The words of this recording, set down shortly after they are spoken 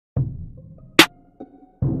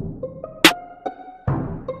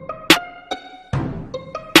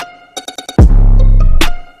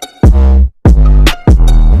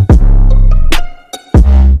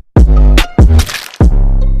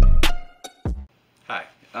Hi,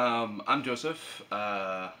 I'm Joseph,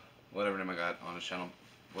 whatever name I got on the channel,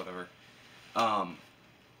 whatever. Um,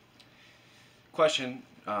 Question,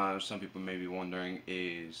 some people may be wondering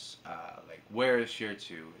is, like, where is Fear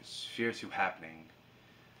 2? Is Fear 2 happening?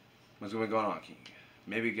 What's going on, King?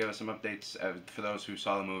 Maybe give us some updates for those who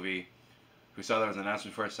saw the movie, who saw there was an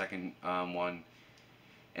announcement for a second one,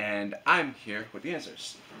 and I'm here with the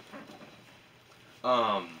answers.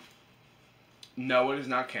 Um, no, it is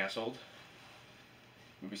not canceled.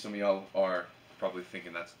 Maybe some of y'all are probably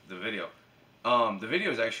thinking that's the video. The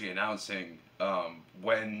video is actually announcing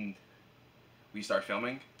when we start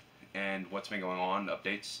filming and what's been going on,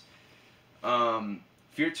 updates.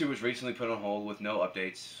 Fear 2 was recently put on hold with no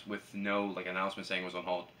updates, with no like announcement saying it was on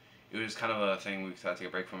hold. It was kind of a thing we had to take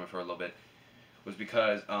a break from it for a little bit. Was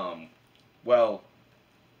because well,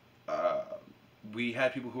 uh, we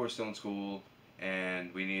had people who were still in school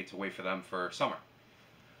and we needed to wait for them for summer.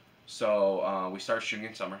 So we started shooting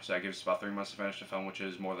in summer, so that gives us about 3 months to finish the film, which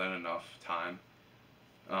is more than enough time.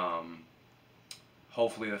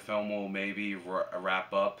 Hopefully the film will maybe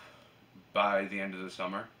wrap up by the end of the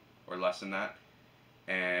summer, or less than that,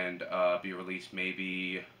 and be released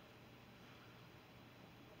maybe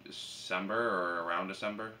December or around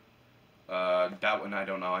December. That one I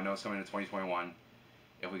don't know. I know it's coming in 2021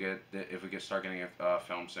 if we start getting a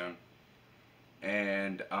film soon.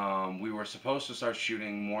 And we were supposed to start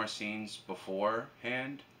shooting more scenes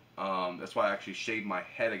beforehand. That's why I actually shaved my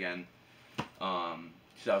head again.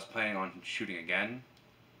 Because I was planning on shooting again.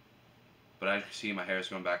 But I see my hair is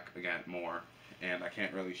going back again more. And I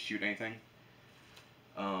can't really shoot anything.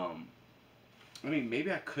 I mean,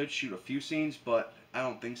 maybe I could shoot a few scenes, but I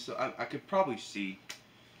don't think so. I could probably see.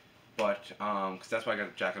 But, because that's why I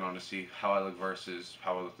got the jacket on, to see how I look versus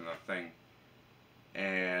how I look in that thing.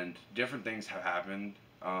 And different things have happened.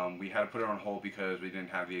 We had to put it on hold because we didn't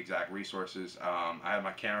have the exact resources. I had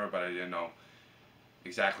my camera, but I didn't know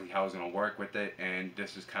exactly how I was going to work with it, and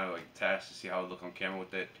this is kind of like a test to see how I look on camera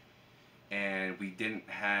with it. And we didn't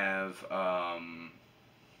have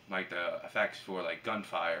like the effects for like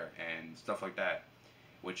gunfire and stuff like that,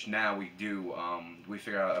 which now we do. We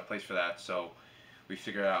figured out a place for that, so we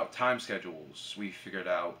figured out time schedules, we figured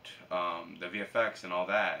out the VFX and all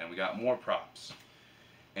that, and we got more props.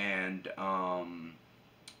 And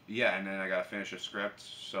yeah, and then I gotta finish a script,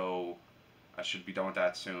 so I should be done with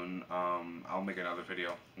that soon. I'll make another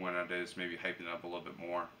video when it is, maybe hyping it up a little bit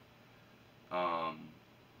more.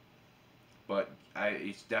 But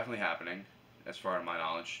it's definitely happening, as far as my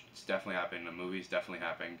knowledge. It's definitely happening. The movie's definitely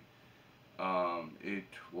happening. It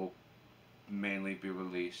will mainly be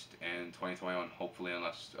released in 2021, hopefully,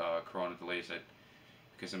 unless Corona delays it.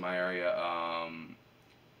 Because in my area,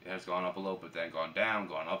 it has gone up a little bit, then gone down,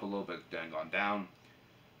 gone up a little bit, then gone down.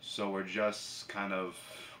 So we're just kind of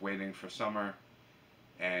waiting for summer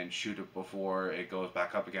and shoot it before it goes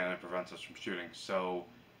back up again and prevents us from shooting. So,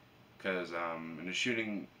 because in the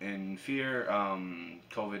shooting in Fear,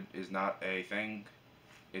 COVID is not a thing.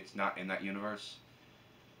 It's not in that universe.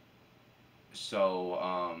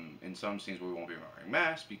 So, in some scenes we won't be wearing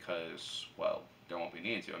masks because, well, there won't be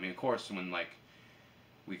needed to. I mean, of course, when like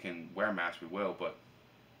we can wear masks, we will, but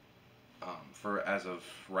for as of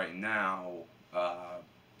right now,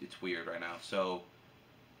 it's weird right now. So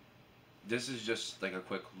this is just like a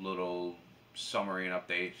quick little summary and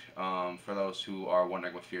update for those who are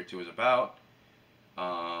wondering what Fear 2 is about.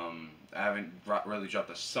 I haven't really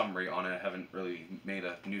dropped a summary on it. I haven't really made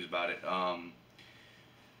a news about it.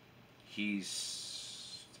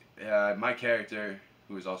 He's my character,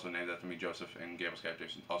 who is also named after me, Joseph, and Gabriel's character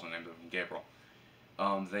is also named after me, Gabriel.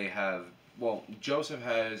 They have, well, Joseph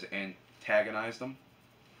has antagonized them,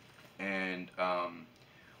 and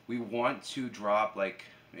we want to drop like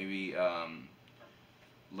maybe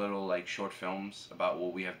little like short films about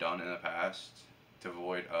what we have done in the past to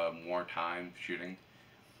avoid more time shooting.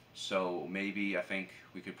 So maybe I think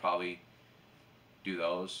we could probably do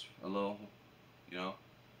those a little, you know.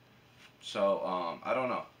 So I don't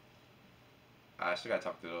know. I still gotta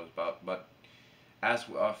talk to those about, but as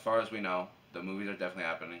far as we know, the movies are definitely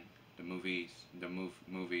happening. The movie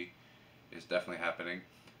is definitely happening.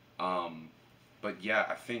 But yeah,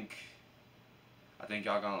 I think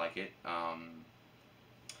y'all gonna like it. I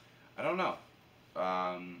don't know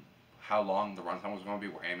how long the runtime was gonna be.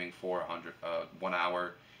 We're aiming for 1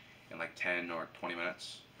 hour and like 10 or 20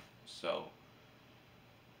 minutes. So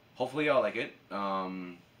hopefully y'all like it.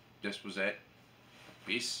 This was it.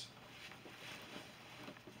 Peace.